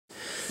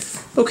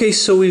Okay,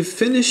 so we've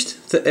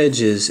finished the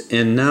edges,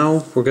 and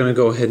now we're going to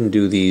go ahead and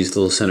do these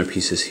little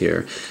centerpieces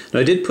here.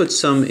 Now I did put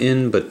some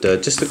in, but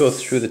just to go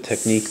through the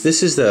technique,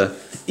 this is the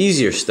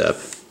easier step,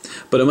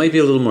 but it might be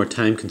a little more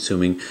time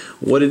consuming.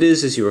 What it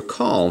is, as you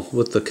recall,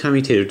 what the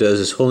commutator does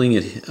is holding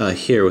it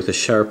here with a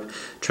sharp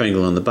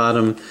triangle on the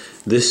bottom.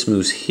 This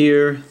moves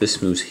here,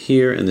 this moves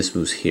here, and this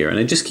moves here. And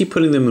I just keep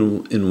putting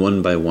them in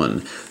one by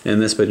one.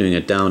 And that's by doing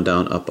a down,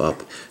 down, up,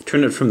 up.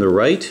 Turn it from the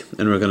right,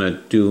 and we're going to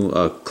do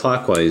a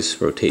clockwise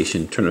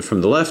rotation. Turn it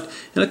from the left,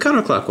 and a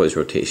counterclockwise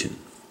rotation.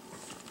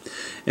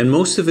 And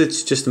most of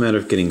it's just a matter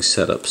of getting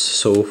setups.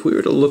 So if we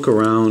were to look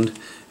around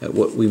at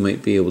what we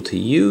might be able to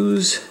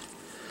use,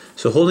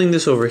 so holding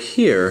this over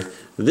here,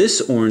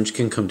 this orange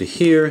can come to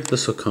here,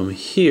 this will come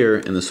here,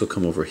 and this will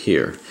come over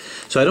here.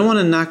 So I don't want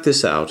to knock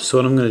this out, so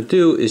what I'm going to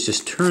do is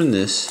just turn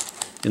this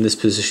in this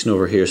position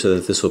over here so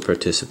that this will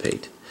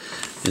participate.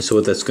 And so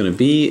what that's going to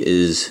be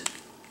is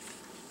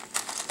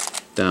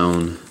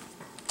down,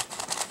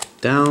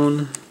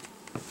 down,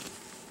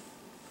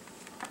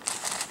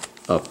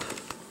 up,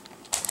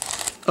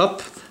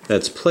 up.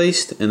 That's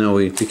placed, and now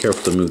we be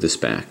careful to move this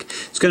back.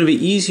 It's going to be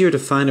easier to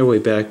find our way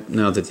back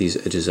now that these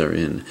edges are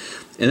in.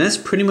 And that's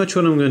pretty much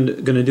what I'm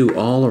going to do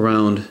all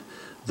around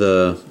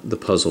the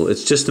puzzle.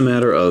 It's just a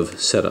matter of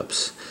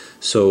setups.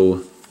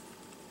 So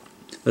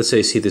let's say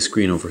I see this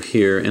green over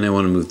here, and I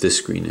want to move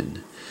this green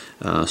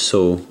in.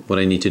 So what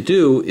I need to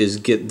do is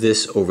get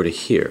this over to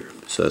here.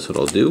 So that's what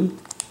I'll do.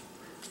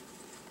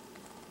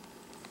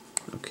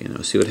 Okay,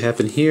 now see what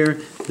happened here?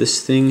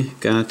 This thing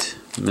got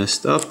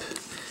messed up,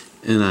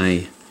 and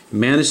I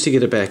managed to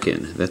get it back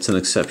in. That's an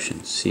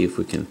exception. See if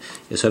we can.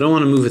 Yes, I don't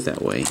want to move it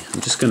that way. I'm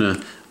just going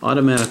to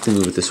automatically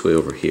move it this way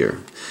over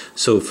here.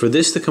 So for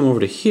this to come over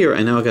to here,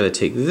 I now got to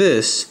take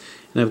this,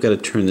 and I've got to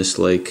turn this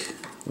like,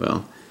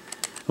 well,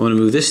 I want to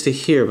move this to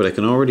here, but I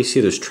can already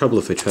see there's trouble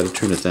if I try to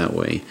turn it that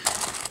way,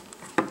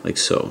 like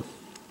so.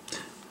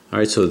 All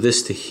right, so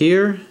this to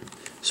here.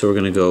 So we're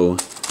going to go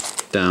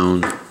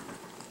down,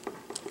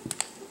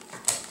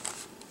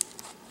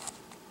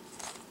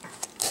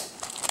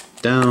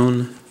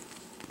 down,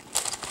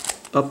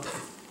 up,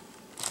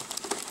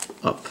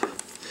 up.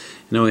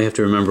 Now we have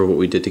to remember what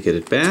we did to get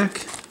it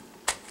back.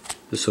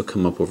 This will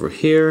come up over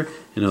here,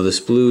 and now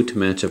this blue to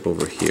match up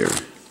over here.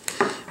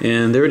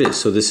 And there it is,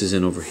 so this is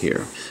in over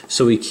here.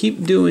 So we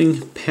keep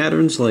doing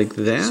patterns like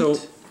that. So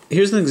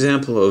here's an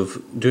example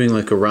of doing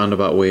like a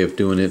roundabout way of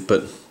doing it,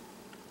 but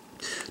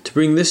to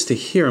bring this to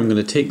here, I'm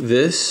going to take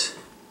this.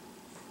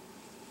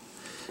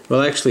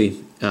 Well,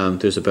 actually,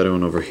 there's a better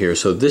one over here.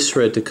 So this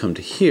red to come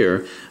to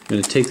here, I'm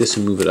going to take this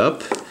and move it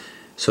up.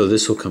 So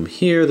this will come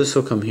here, this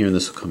will come here, and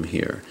this will come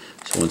here.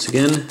 So once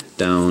again,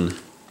 down,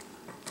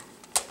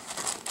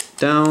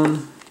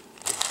 down,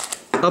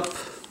 up,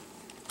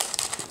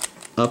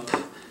 up,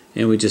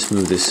 and we just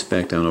move this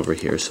back down over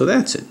here. So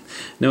that's it.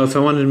 Now if I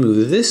wanted to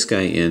move this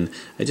guy in,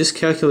 I just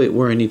calculate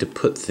where I need to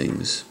put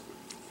things.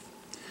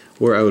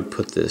 Where I would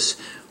put this.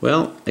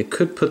 Well, I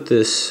could put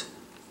this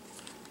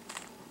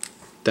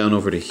down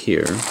over to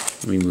here.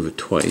 Let me move it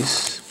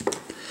twice.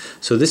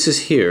 So this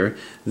is here.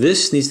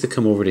 This needs to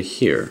come over to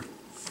here.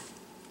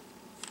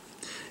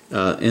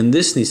 And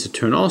this needs to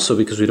turn also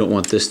because we don't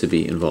want this to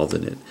be involved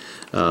in it.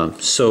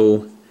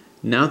 So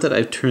now that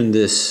I've turned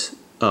this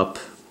up,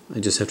 I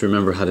just have to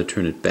remember how to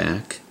turn it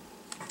back.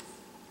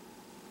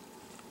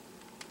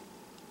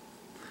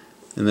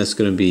 And that's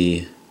going to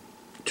be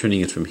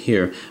turning it from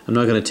here. I'm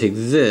now going to take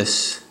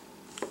this.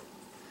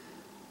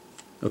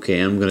 Okay,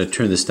 I'm going to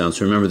turn this down.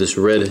 So remember, this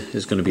red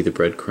is going to be the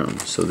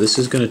breadcrumb. So this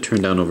is going to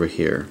turn down over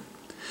here.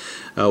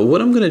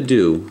 What I'm going to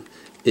do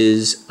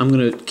is I'm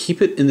going to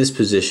keep it in this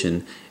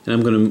position, and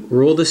I'm going to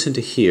roll this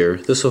into here.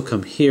 This will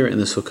come here, and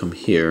this will come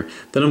here.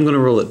 Then I'm going to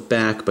roll it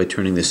back by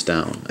turning this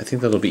down. I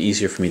think that'll be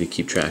easier for me to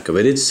keep track of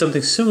it. It's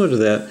something similar to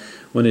that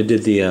when I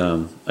did the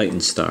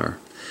Iten star.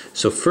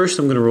 So first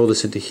I'm going to roll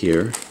this into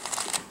here,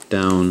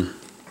 down,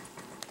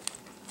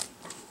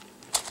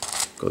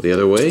 go the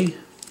other way,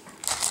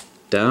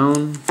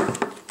 down,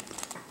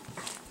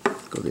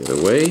 go the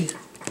other way,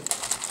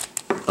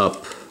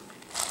 up,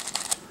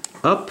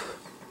 up.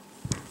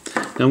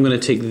 Now I'm going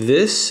to take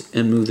this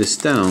and move this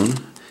down,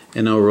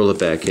 and I'll roll it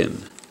back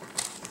in.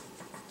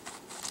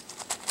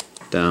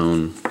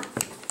 Down,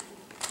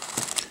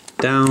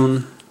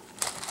 down,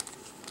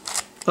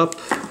 up,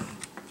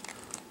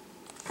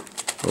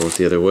 roll it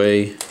the other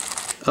way,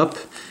 up,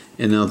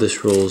 and now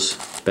this rolls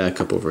back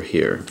up over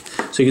here.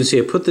 So you can see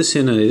I put this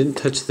in and I didn't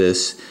touch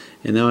this,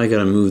 and now I got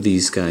to move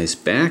these guys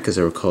back. As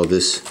I recall,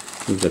 this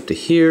moved up to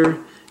here,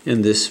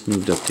 and this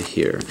moved up to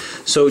here.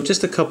 So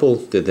just a couple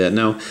did that.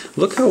 Now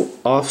look how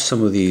off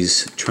some of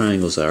these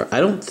triangles are. I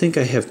don't think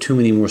I have too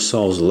many more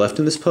solves left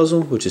in this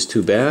puzzle, which is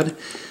too bad.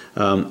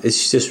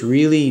 It's just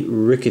really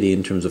rickety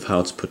in terms of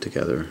how it's put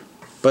together.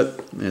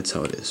 But that's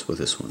how it is with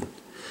this one.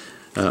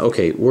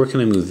 Okay, where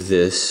can I move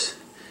this?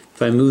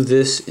 If I move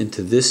this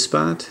into this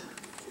spot,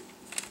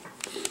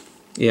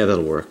 yeah,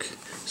 that'll work.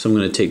 So I'm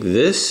going to take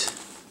this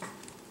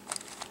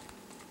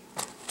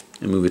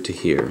and move it to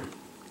here.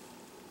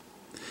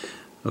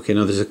 Okay,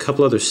 now there's a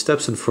couple other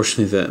steps,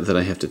 unfortunately, that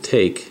I have to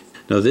take.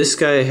 Now this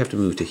guy I have to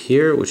move to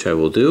here, which I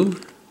will do.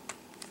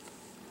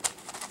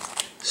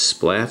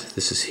 Splat,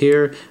 this is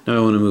here. Now I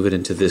want to move it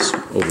into this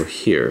over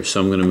here, so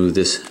I'm going to move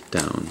this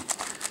down.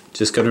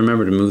 Just got to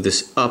remember to move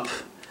this up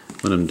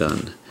when I'm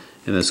done.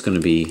 And that's going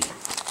to be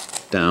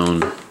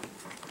down,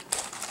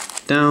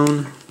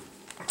 down,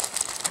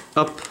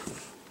 up,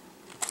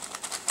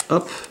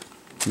 up.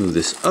 Move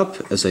this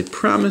up as I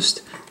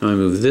promised. Now I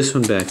move this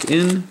one back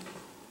in.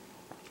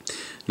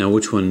 Now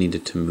which one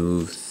needed to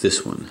move?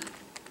 This one.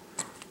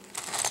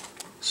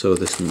 So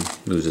this one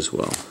moves as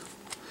well.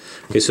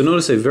 Okay, so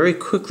notice I very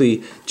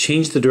quickly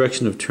change the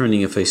direction of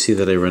turning if I see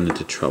that I run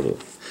into trouble.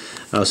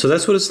 So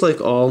that's what it's like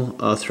all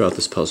throughout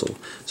this puzzle.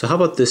 So how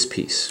about this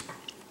piece?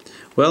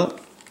 Well,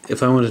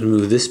 if I wanted to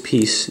move this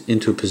piece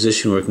into a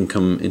position where it can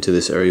come into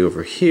this area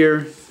over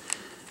here,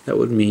 that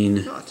would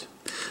mean not.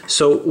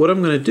 So what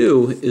I'm going to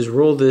do is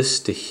roll this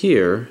to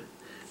here,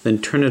 then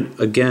turn it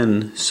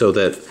again so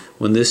that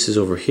when this is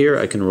over here,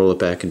 I can roll it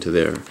back into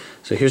there.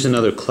 So here's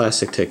another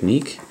classic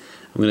technique.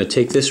 I'm going to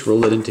take this,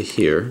 roll it into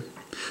here.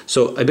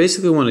 So I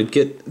basically want to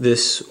get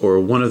this, or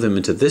one of them,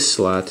 into this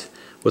slot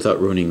without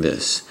ruining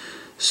this.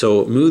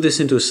 So move this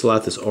into a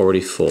slot that's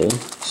already full.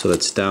 So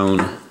that's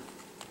down,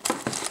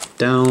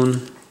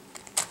 down,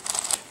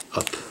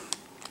 up,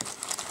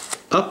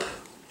 up.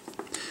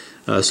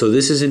 So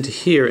this is into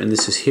here and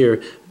this is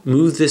here.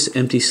 Move this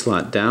empty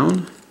slot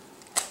down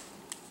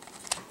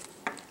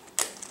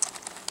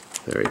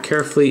very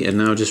carefully, and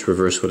now just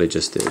reverse what I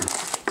just did.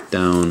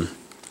 Down,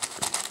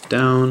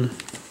 down,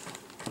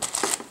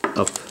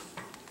 up,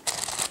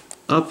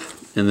 up,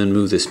 and then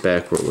move this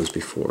back where it was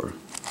before.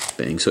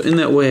 Bang. So in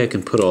that way I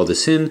can put all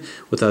this in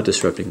without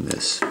disrupting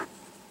this.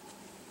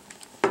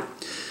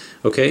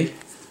 Okay,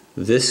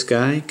 this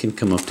guy can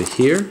come up to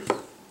here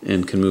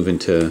and can move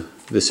into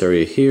this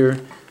area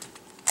here.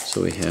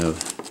 So we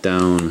have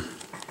down,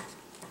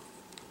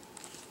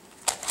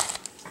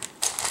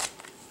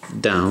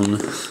 down,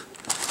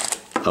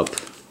 up,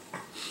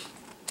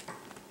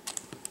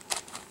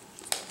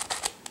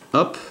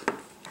 up,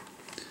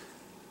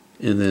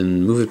 and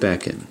then move it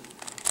back in.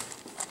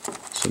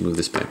 So move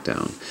this back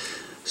down.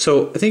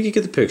 So I think you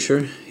get the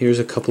picture. Here's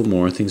a couple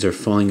more. Things are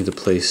falling into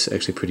place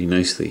actually pretty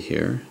nicely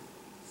here.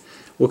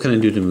 What can I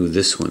do to move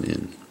this one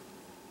in?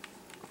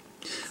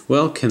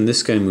 Well, can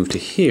this guy move to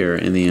here?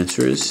 And the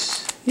answer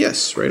is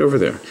yes, right over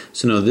there.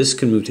 So now this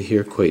can move to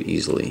here quite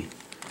easily.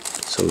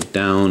 So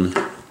down,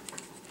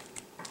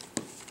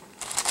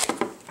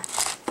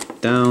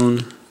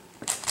 down,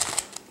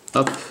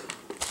 up,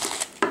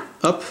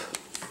 up,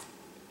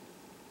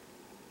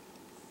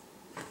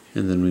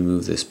 and then we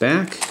move this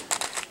back,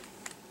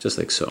 just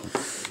like so.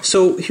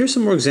 So here's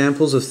some more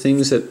examples of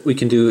things that we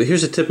can do.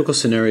 Here's a typical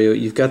scenario.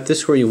 You've got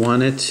this where you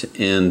want it,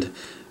 and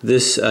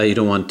this you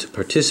don't want to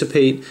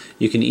participate.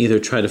 You can either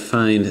try to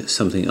find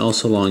something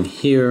else along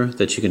here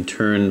that you can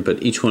turn,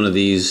 but each one of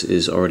these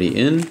is already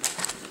in.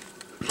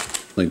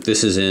 Like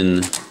this is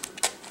in,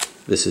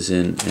 this is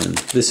in, and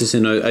this is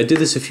in. I did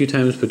this a few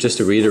times, but just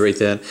to reiterate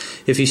that,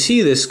 if you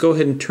see this, go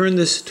ahead and turn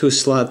this to a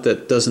slot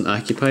that doesn't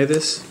occupy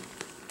this.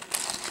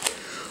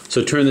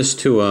 So turn this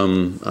to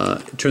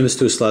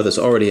a slot that's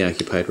already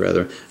occupied,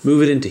 rather.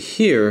 Move it into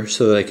here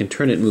so that I can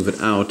turn it and move it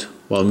out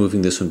while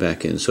moving this one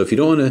back in. So if you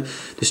don't want to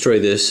destroy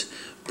this,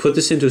 put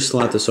this into a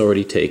slot that's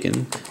already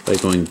taken by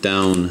going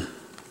down,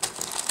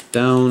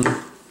 down,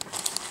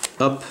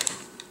 up,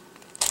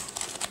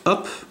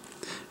 up,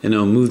 and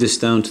now move this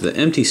down to the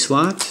empty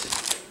slot,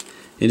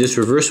 and just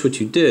reverse what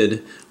you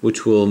did,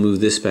 which will move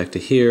this back to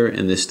here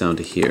and this down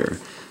to here.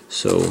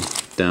 So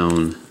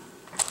down,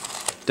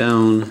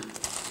 down,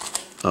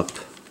 up,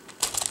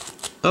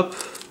 up,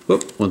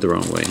 whoop, went the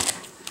wrong way,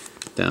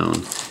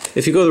 down.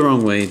 If you go the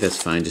wrong way,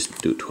 that's fine,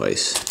 just do it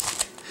twice.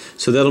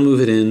 So that'll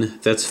move it in,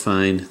 that's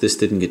fine, this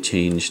didn't get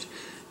changed,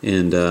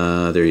 and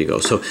there you go.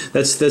 So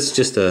that's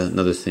just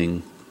another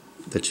thing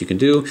that you can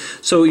do.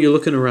 So you're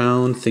looking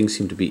around, things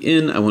seem to be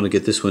in, I want to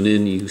get this one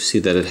in, you see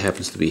that it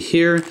happens to be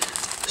here,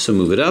 so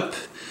move it up.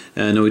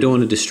 Now we don't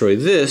want to destroy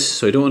this,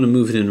 so I don't want to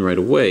move it in right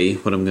away.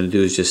 What I'm going to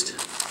do is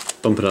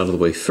just bump it out of the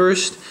way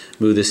first,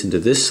 move this into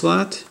this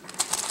slot,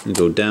 and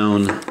go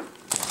down,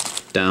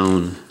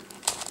 down,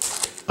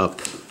 up,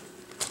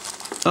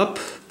 up.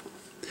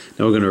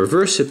 Now we're going to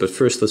reverse it, but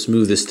first let's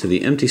move this to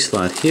the empty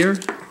slot here,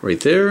 right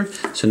there.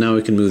 So now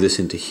we can move this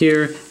into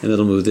here, and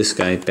that'll move this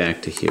guy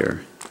back to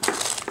here.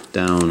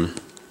 Down,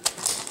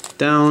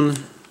 down,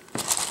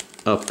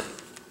 up,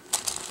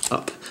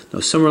 up. Now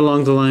somewhere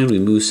along the line we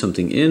move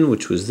something in,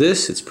 which was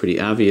this. It's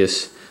pretty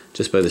obvious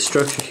just by the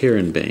structure here,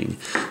 and bang.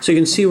 So you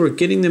can see we're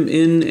getting them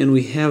in, and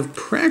we have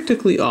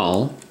practically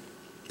all.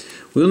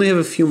 We only have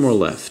a few more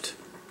left.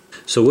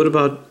 So what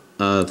about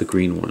the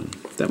green one?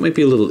 That might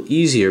be a little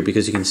easier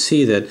because you can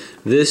see that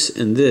this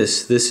and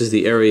this is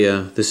the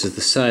area, this is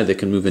the side that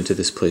can move into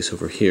this place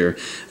over here.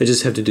 I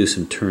just have to do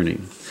some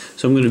turning.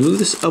 So I'm going to move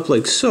this up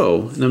like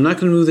so, and I'm not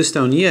going to move this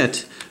down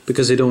yet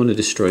because I don't want to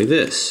destroy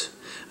this.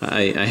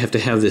 I have to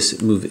have this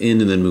move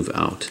in and then move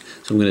out.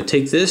 So I'm going to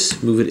take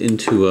this, move it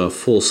into a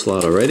full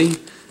slot already.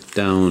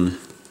 down,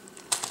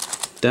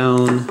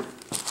 down,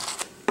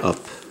 up,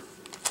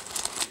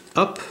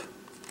 up.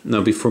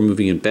 Now before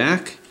moving it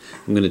back,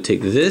 I'm going to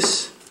take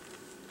this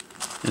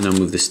and I'll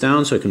move this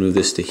down so I can move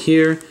this to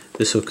here.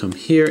 This will come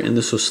here and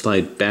this will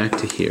slide back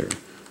to here.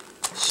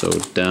 So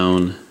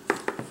down,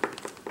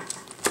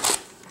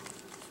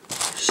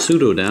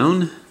 pseudo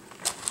down,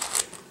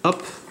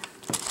 up,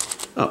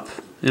 up.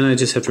 And I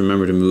just have to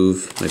remember to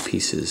move my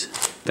pieces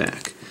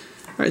back.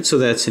 Alright, so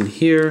that's in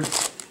here.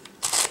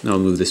 Now I'll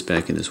move this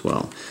back in as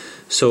well.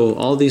 So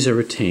all these are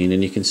retained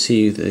and you can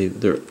see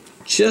they're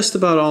just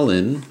about all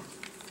in.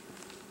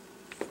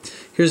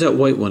 Here's that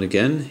white one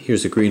again.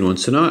 Here's the green one.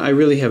 So now I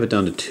really have it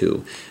down to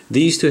 2.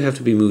 These 2 have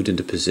to be moved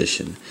into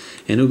position.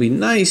 And it would be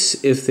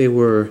nice if they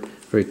were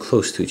very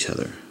close to each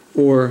other.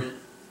 Or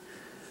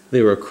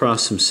they were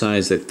across some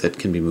sides that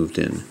can be moved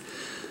in.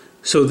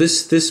 So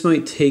this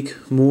might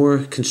take more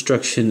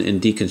construction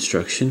and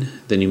deconstruction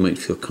than you might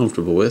feel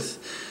comfortable with.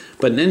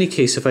 But in any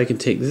case, if I can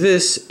take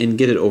this and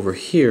get it over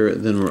here,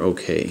 then we're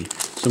okay.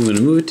 So I'm going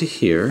to move it to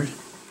here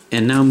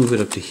and now move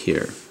it up to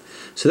here.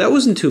 So that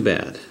wasn't too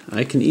bad.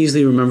 I can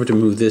easily remember to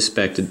move this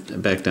back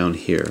down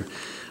here.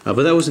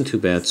 But that wasn't too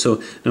bad. So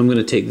now I'm going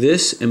to take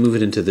this and move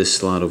it into this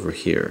slot over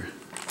here.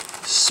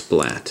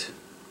 Splat.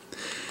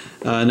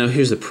 Now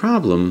here's the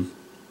problem.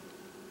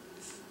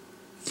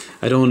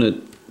 I don't want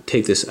to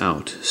take this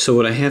out. So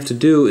what I have to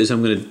do is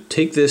I'm going to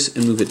take this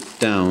and move it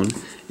down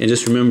and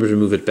just remember to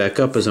move it back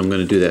up as I'm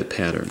going to do that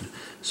pattern.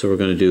 So we're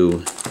going to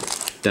do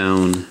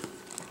down,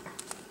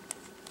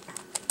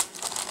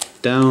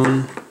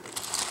 down,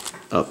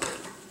 up,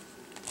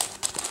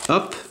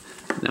 up.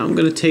 Now I'm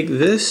going to take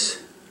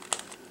this,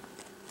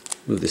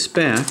 move this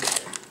back,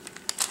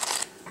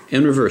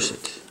 and reverse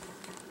it.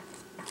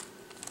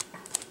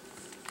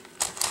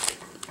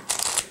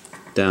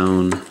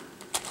 Down,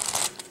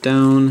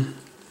 down,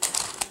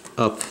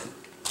 up,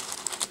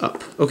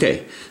 up.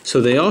 Okay,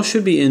 so they all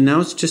should be in. Now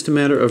it's just a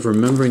matter of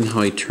remembering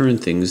how I turn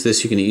things.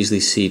 This you can easily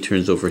see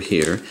turns over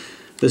here.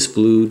 This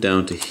blue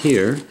down to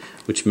here,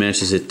 which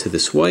matches it to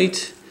this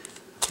white.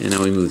 And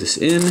now we move this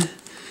in,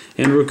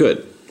 and we're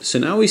good. So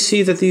now we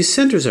see that these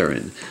centers are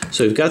in.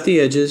 So we've got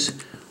the edges,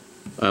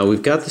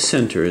 we've got the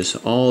centers,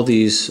 all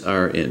these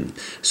are in.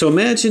 So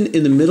imagine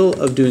in the middle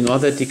of doing all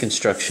that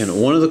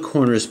deconstruction, one of the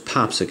corners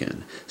pops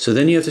again. So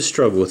then you have to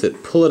struggle with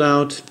it, pull it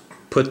out,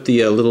 put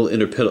the little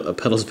inner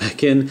petals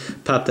back in,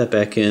 pop that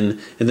back in,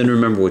 and then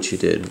remember what you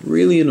did.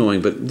 Really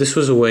annoying, but this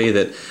was a way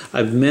that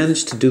I've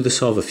managed to do the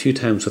solve a few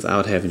times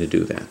without having to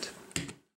do that.